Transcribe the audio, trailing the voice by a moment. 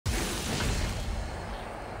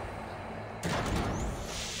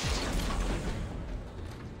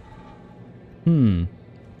Hmm.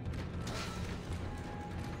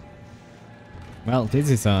 Well, this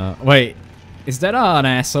is a... Wait, is that an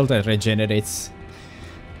asshole that regenerates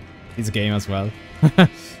this game as well?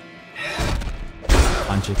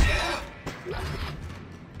 Punch it.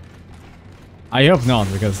 I hope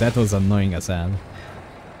not, because that was annoying as hell.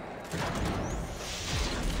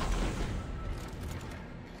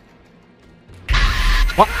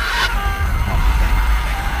 What?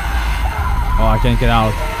 Oh, I can't get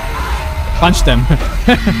out. Punch them.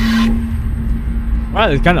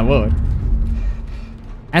 Well, it kind of would.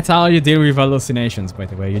 That's how you deal with hallucinations, by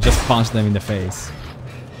the way. You just punch them in the face.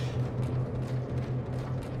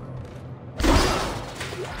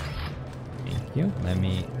 Thank you. Let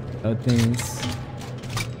me load things.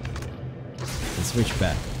 And switch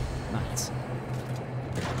back. Nice.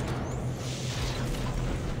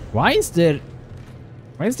 Why is there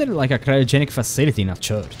like a cryogenic facility in a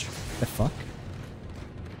church? What the fuck?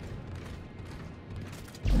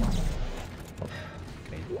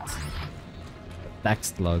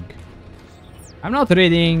 Text log. I'm not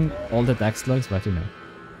reading all the text logs, but you know.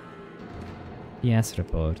 PS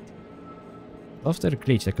report. After a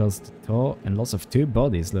glitch that caused tow and loss of 2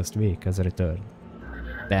 bodies last week as a return.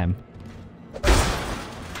 Damn.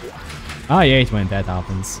 I hate when that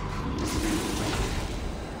happens.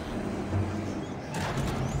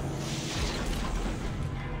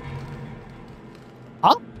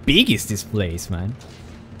 How big is this place, man?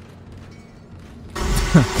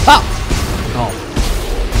 Ah! Oh.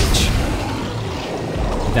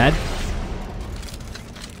 Dead?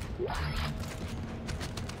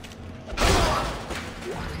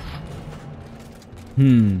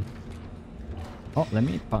 Oh, let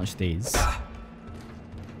me punch these.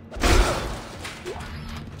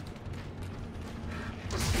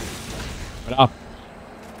 What up?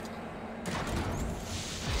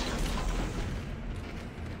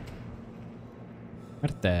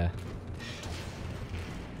 Where the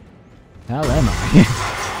hell am I?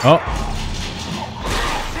 Oh.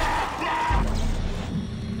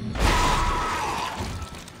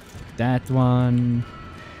 That one.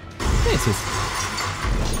 This is.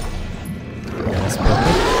 Let's put it.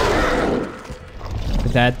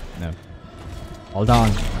 That. No. Hold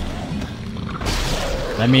on.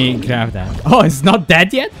 Let me grab that. Oh, it's not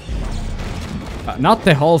dead yet? Not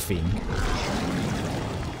the whole thing.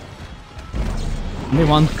 Only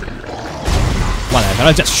one. Whatever,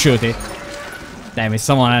 I'll just shoot it. Damn it,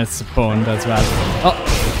 someone else spawned as well. Oh.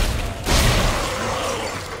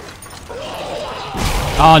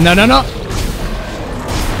 Oh, no, no, no!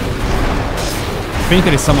 I think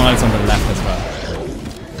there is someone else on the left as well.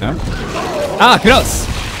 No? Ah, close!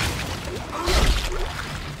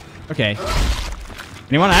 Okay.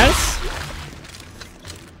 Anyone else?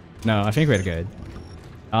 No, I think we're good.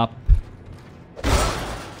 Up.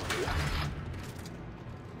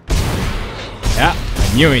 Yeah,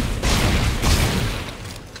 I knew it.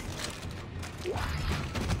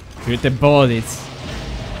 Shoot the bullets.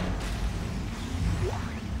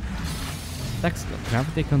 Text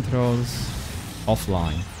gravity controls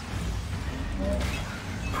offline.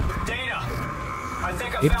 Data. I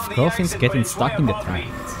think I If found the Groffin's exit, but getting it's stuck right in the above me.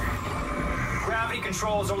 tracks. Gravity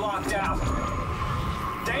controls are locked out.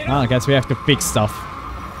 Data. Oh, I guess we have to fix stuff.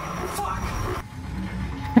 Fuck.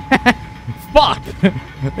 Fuck!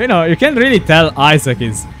 You know, you can really tell Isaac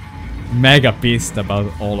is mega pissed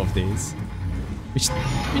about all of these. Which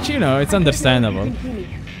you know, it's understandable.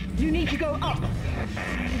 You need to go up.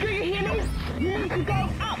 Do you hear me? You need to go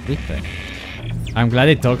up. I'm glad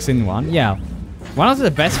it talks in one. Yeah. One of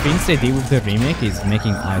the best things they did with the remake is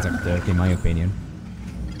making Isaac dirty, in my opinion.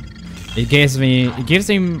 It gives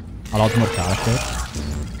him a lot more character.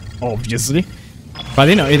 Obviously. But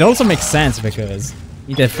you know, it also makes sense because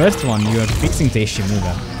in the first one you are fixing the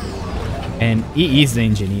Ishimura. And he is the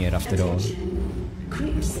engineer after all.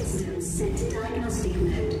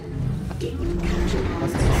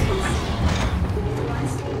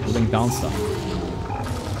 Pulling down stuff.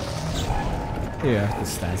 Here, the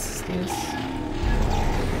status is this.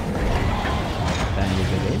 Then you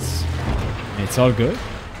do this. It's all good.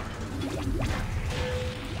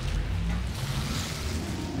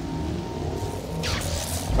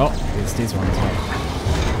 Oh, there's this one as well.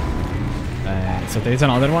 So there's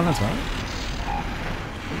another one as well.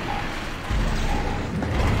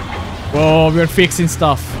 Whoa, we're fixing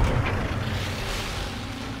stuff.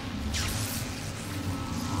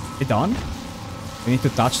 It done? We need to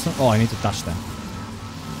touch them? Oh, I need to touch them.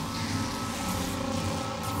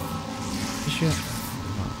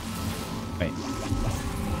 Wait.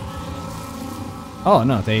 Oh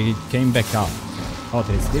no, they came back out. Oh,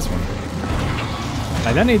 there's this one.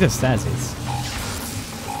 I don't need the stasis.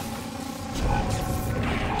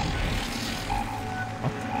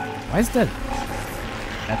 Why is that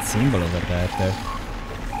symbol over there, though?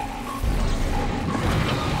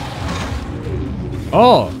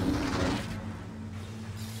 Oh!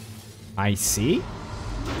 I see.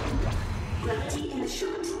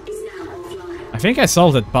 I think I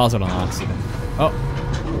solved that puzzle on accident. Oh.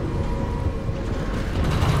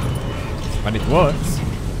 But it works.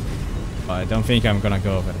 But I don't think I'm gonna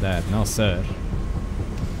go over there. No, sir.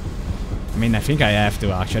 I mean, I think I have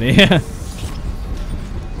to, actually.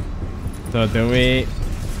 So do we...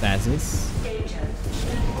 Stasis?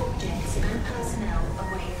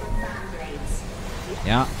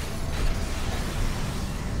 Yeah.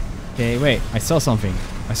 Okay, wait. I saw something.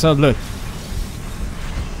 I saw loot.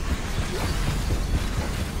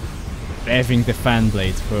 Revving the fan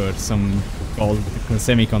blades for some gold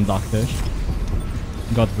semiconductor.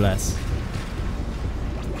 God bless.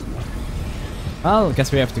 Well,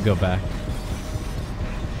 guess we have to go back.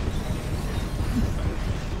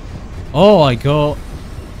 Oh, I go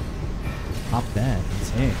up there. It's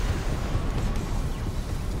here.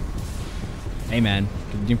 Hey man,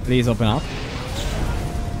 can you please open up?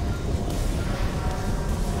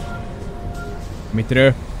 Me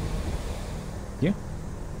through. You?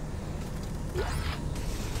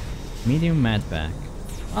 Medium med pack.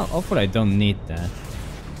 Well, hopefully I don't need that.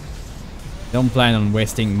 Don't plan on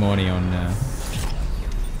wasting money on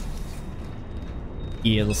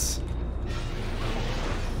eels.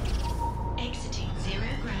 Exiting zero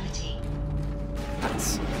gravity.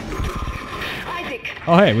 Nice. Isaac!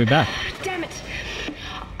 Oh hey, we're back. Damn it!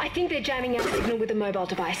 I think they're jamming our signal with a mobile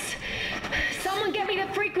device. Someone get me the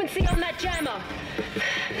frequency on that jammer!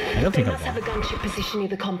 I don't They think I must have a want. gunship position near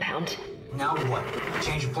the compound. Now what?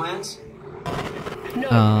 Change your plans?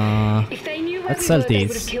 No. If they knew where let's we sell were, they would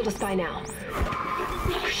these. have killed us by now.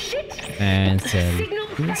 Oh, shit! And Signal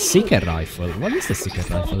fading. Seeker rifle. What is the Seeker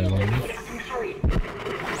rifle I want?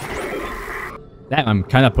 Damn, I'm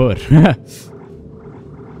kinda poor.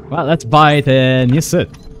 Well, let's buy the new suit.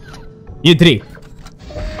 New 3.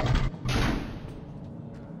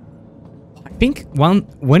 I think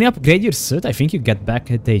when you upgrade your suit, I think you get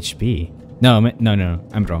back at HP. No, no,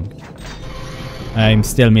 I'm wrong. I'm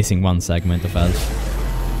still missing one segment of health.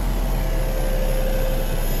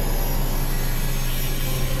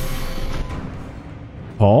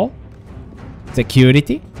 Oh?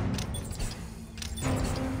 Security?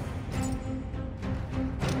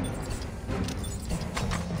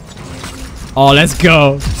 Oh, let's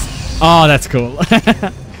go! Oh, that's cool.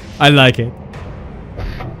 I like it.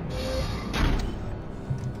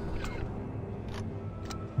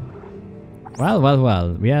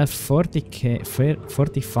 Well. We have 40k,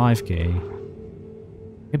 45k. Can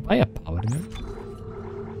we buy a power node?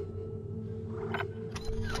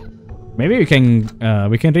 Maybe we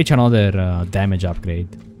can reach another damage upgrade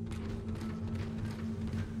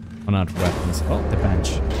on our weapons. Oh, the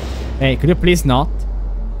bench. Hey, could you please not?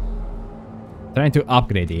 Trying to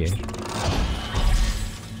upgrade here.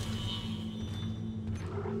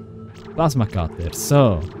 Plasma cutter.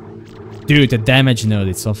 So, dude, the damage node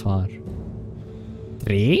is so far.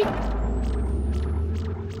 3?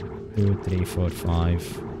 2, 3, 4,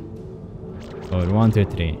 5. Or 1, 2,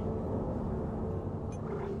 3.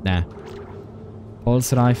 Nah.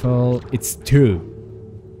 Pulse rifle, it's 2.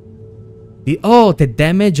 The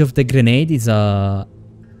damage of the grenade is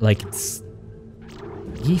like it's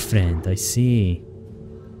different. I see.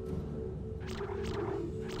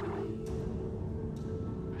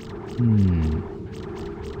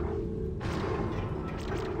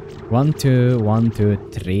 One, two,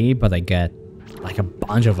 3, but I get like a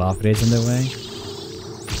bunch of upgrades on the way.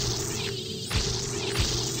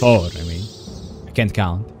 4, I mean. I can't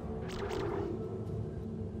count.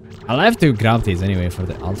 I'll have to grab these anyway for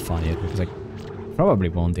the alt fire because I probably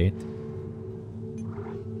won't it.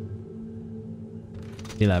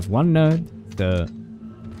 Still have one node. So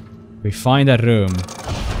we find a room.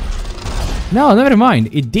 No, never mind.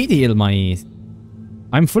 It did heal my...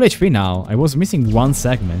 I'm full HP now. I was missing one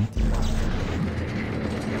segment.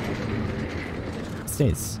 What's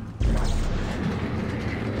this?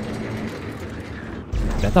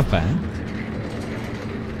 Is that a vent?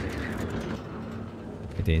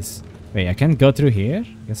 It is. Wait, I can't go through here?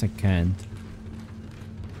 Guess I can't.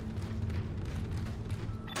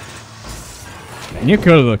 New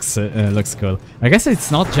cool looks cool. I guess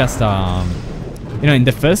it's not just you know, in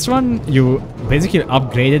the first one you basically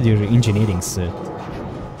upgraded your engineering suit.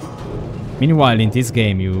 Meanwhile, in this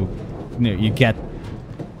game you get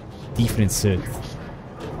different suits.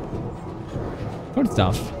 Good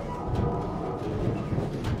stuff.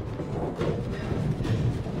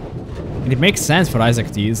 And it makes sense for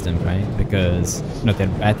Isaac to use them, right? Because they're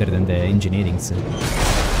better than the engineering suit.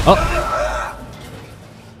 Oh!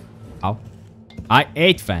 Ow. I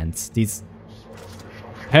hate fans. These...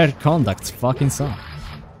 Her conducts fucking suck.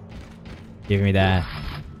 Give me that.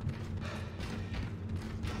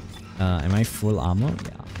 Am I full ammo?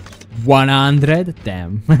 Yeah. 100?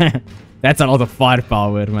 Damn. That's a lot of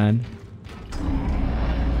firepower, man.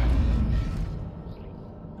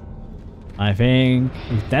 I think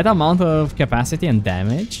with that amount of capacity and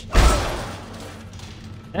damage...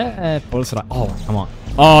 pulse rifle. Oh, come on.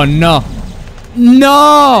 Oh, no.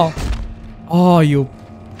 No! Oh, you...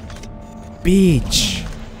 bitch.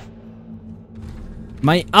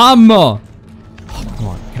 My ammo! Oh, come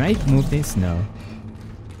on. Can I move this? No.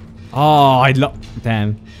 Oh, I love...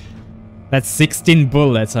 Damn. That's 16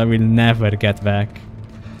 bullets I will never get back.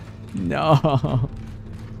 No.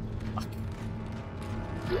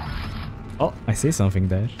 Oh, I see something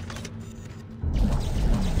there.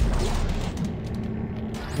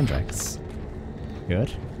 Contracts.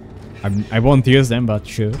 Good. I won't use them, but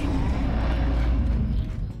sure.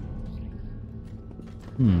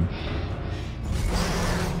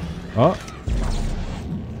 Oh.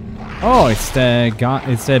 Oh, it's the gun.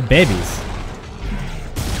 It's the babies.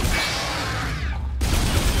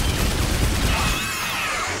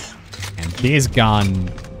 And this gun.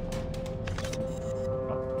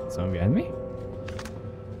 Oh, someone behind me?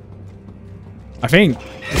 I think.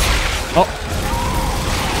 Oh.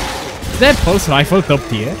 Is that pulse rifle top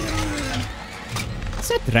tier? What's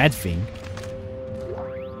that red thing?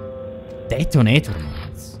 Detonator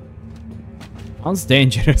mods. Sounds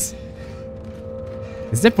dangerous.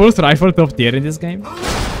 Is the pulse rifle top tier in this game?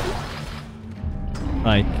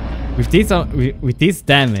 Like, with this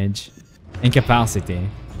damage and capacity.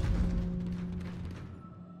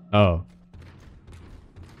 Oh.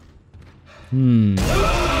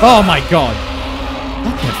 Oh my god.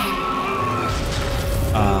 What the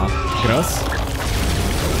gross.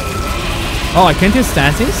 Oh, I can't use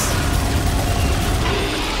stasis?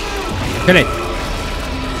 Kill it.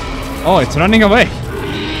 Oh, it's running away.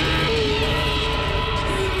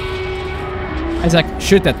 Isaac,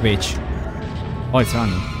 shoot that bitch. Oh, it's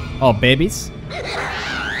running. Oh, babies?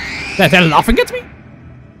 They're laughing at me?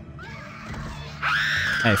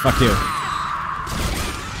 Hey, fuck you.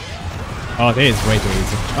 Oh, this is way too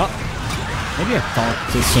easy. Oh, maybe I thought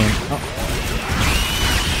too soon. Oh.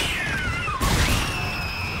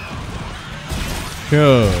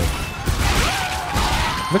 Good.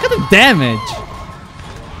 Look at the damage.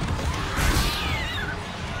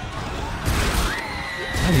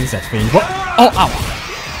 What is that thing? What? Oh, ow.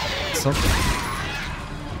 So.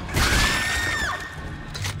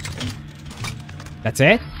 That's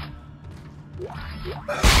it?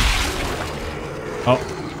 Oh.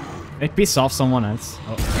 It pissed off someone else.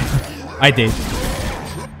 Oh. I did.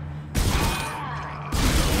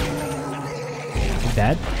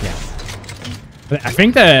 Dead? Yeah. But I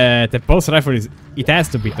think the pulse rifle is... It has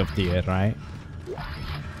to be top tier, right?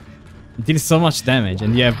 It deals so much damage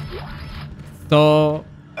and you have... So...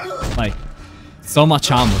 Like... So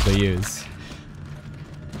much ammo to use.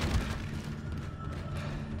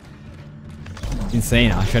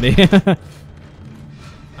 Insane, actually.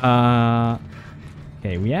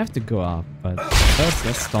 Okay, we have to go up, but first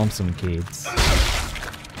let's stomp some kids.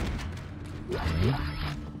 Okay.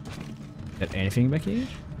 Is there anything back here?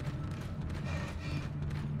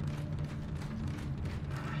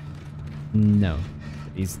 No.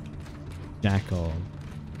 He's Jackal.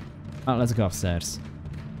 Oh, let's go upstairs.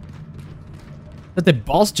 But the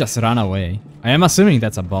boss just ran away. I am assuming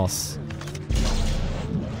that's a boss.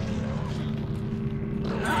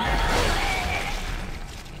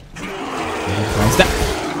 Where's that?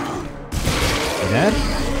 You there?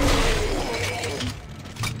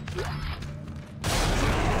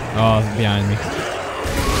 Oh, it's behind me.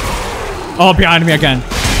 Oh, behind me again.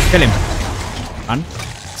 Kill him. Run.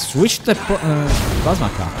 Switch the plasma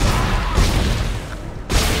car.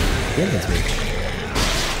 Kill this bitch.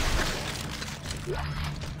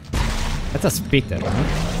 That's a spitter,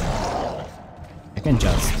 right? I can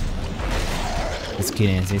just... This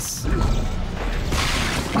kinesis.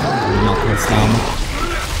 Not waste ammo.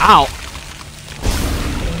 Ow!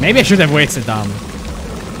 Maybe I should have wasted ammo.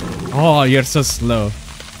 Oh, you're so slow.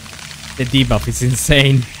 The debuff is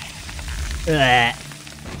insane.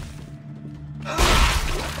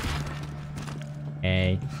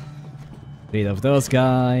 Hey. Rid of those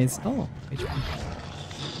guys. Oh, which one?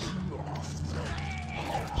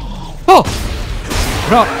 Oh!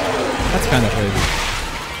 Bro! That's kind of rude.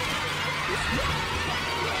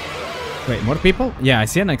 Wait, more people? Yeah, I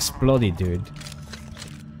see an exploded dude.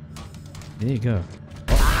 There you go.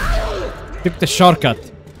 Oh. Took the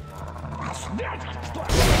shortcut.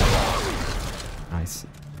 Nice.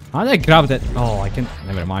 How did I grab that? Oh, I can.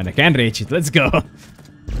 Never mind. I can't reach it. Let's go.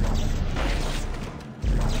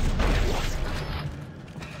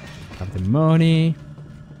 Have the money.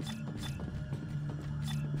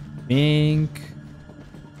 Think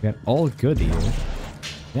we're all good here.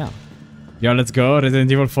 Yeah. Yo, let's go.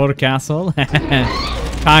 Resident Evil 4 castle.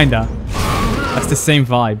 Kinda. That's the same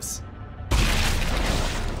vibes.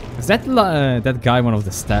 Is that that guy one of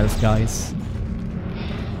the stealth guys?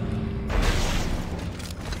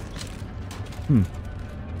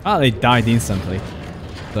 Oh, they died instantly.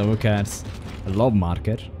 So who cares? A lob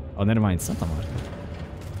marker. Oh, never mind. It's not a marker.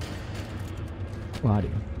 Who are you?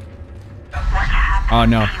 Oh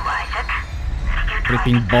no.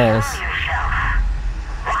 Tripping balls.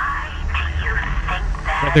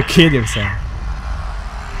 You have to kill yourself.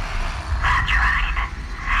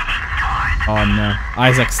 Oh no.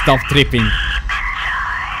 Isaac, stop tripping.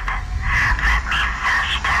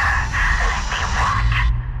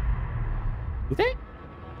 Did they?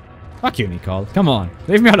 Fuck you, Nicole. Come on.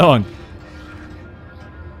 Leave me alone.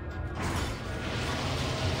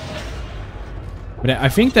 But I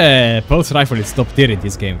think the pulse rifle is top tier in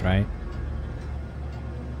this game, right?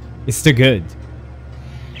 It's too good.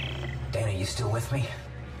 Dana, you still with me?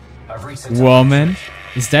 I've reached the Woman?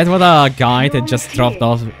 Is that what a guy that just dropped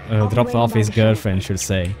off his girlfriend should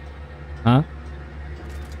say? Huh?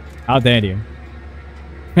 How dare you?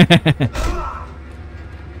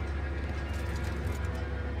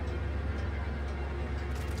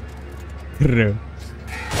 True.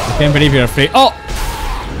 I can't believe you're afraid. Oh!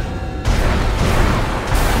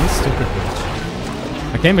 You stupid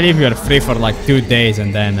bitch. I can't believe you're free for like 2 days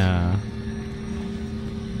and then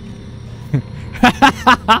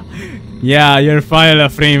yeah, you're finally a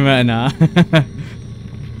free man.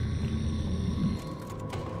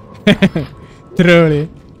 Truly,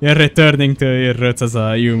 you're returning to your roots as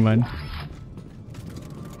a human.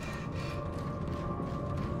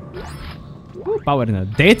 Ooh, power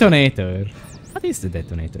node. Detonator. What is the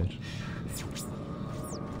detonator?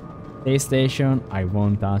 PlayStation. I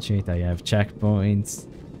won't touch it. I have checkpoints.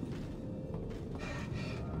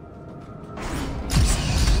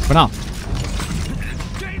 For now.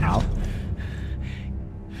 Ow.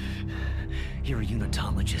 You're a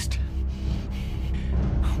unitologist.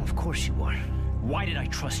 Oh, of course you are. Why did I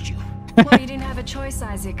trust you? Well, you didn't have a choice,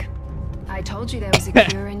 Isaac. I told you there was a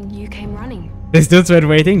cure and you came running. These dudes were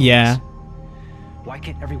waiting? Yeah. Why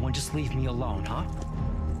can't everyone just leave me alone, huh?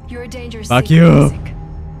 You're a dangerous Fuck secret, you. Isaac.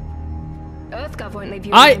 EarthGov won't leave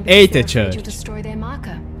you I alone ate because the they're afraid church. You'll destroy their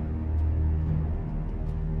marker.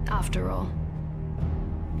 After all,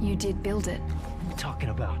 you did build it. What are you talking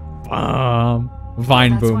about?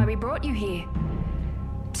 Vine That's why boom. we brought you here.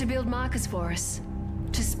 To build markers for us.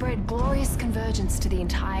 To spread glorious convergence to the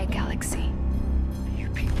entire galaxy. You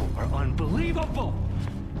people are unbelievable!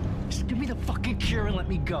 Just give me the fucking cure and let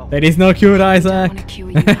me go. There is no cure, I Isaac. want to cure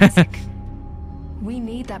you, Isaac. We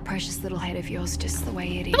need that precious little head of yours just the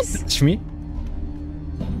way it Don't is. touch me.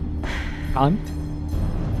 Can't.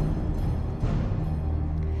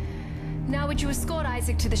 Now would you escort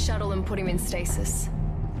Isaac to the shuttle and put him in stasis?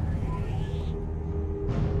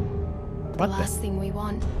 The What the? last thing we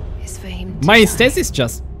want is for him to My die. stasis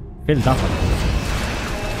just filled up.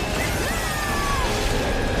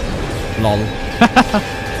 Lol.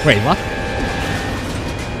 Wait, what?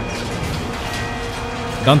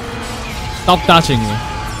 Don't stop touching me.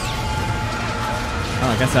 Oh,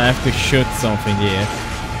 I guess I have to shoot something here.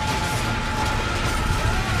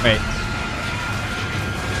 Wait.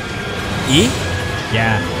 E?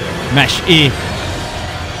 Yeah. Mash E.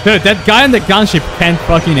 Dude, that guy on the gunship can't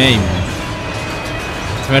fucking aim, man.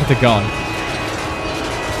 Swear to God.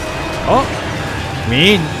 Oh.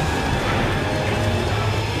 Mean.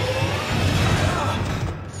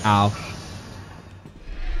 Ow.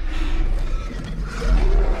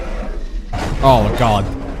 Oh God.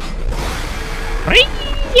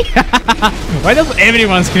 Why does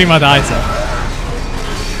everyone scream at Isaac?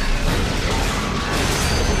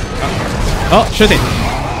 Oh, shoot it.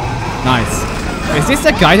 Nice. Is this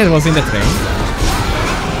the guy that was in the train?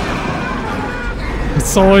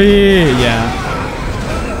 Sorry, yeah.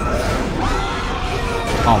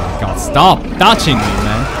 Oh my God, stop touching me,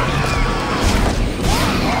 man.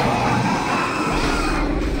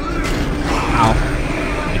 Ow.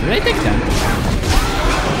 Did I take that?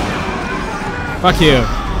 Fuck you.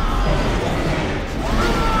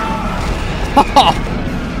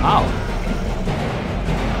 Ow.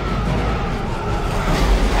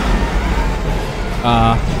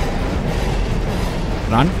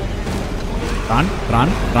 Run. Run, run,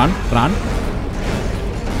 run, run.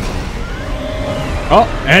 Oh,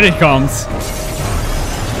 here it comes.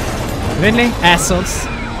 Really? Assholes.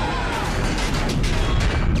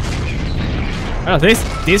 Oh,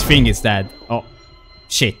 this thing is dead. Oh,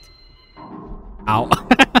 shit. Ow.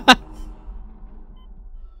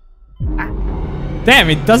 Damn,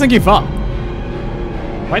 it doesn't give up.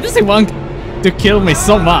 Why does it want to kill me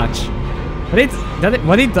so much?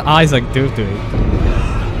 What did Isaac do to it?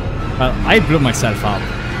 Well, I blew myself up.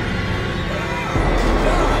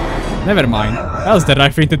 Never mind. That was the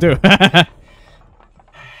right thing to do.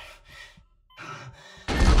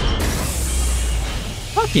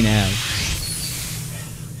 Fucking hell.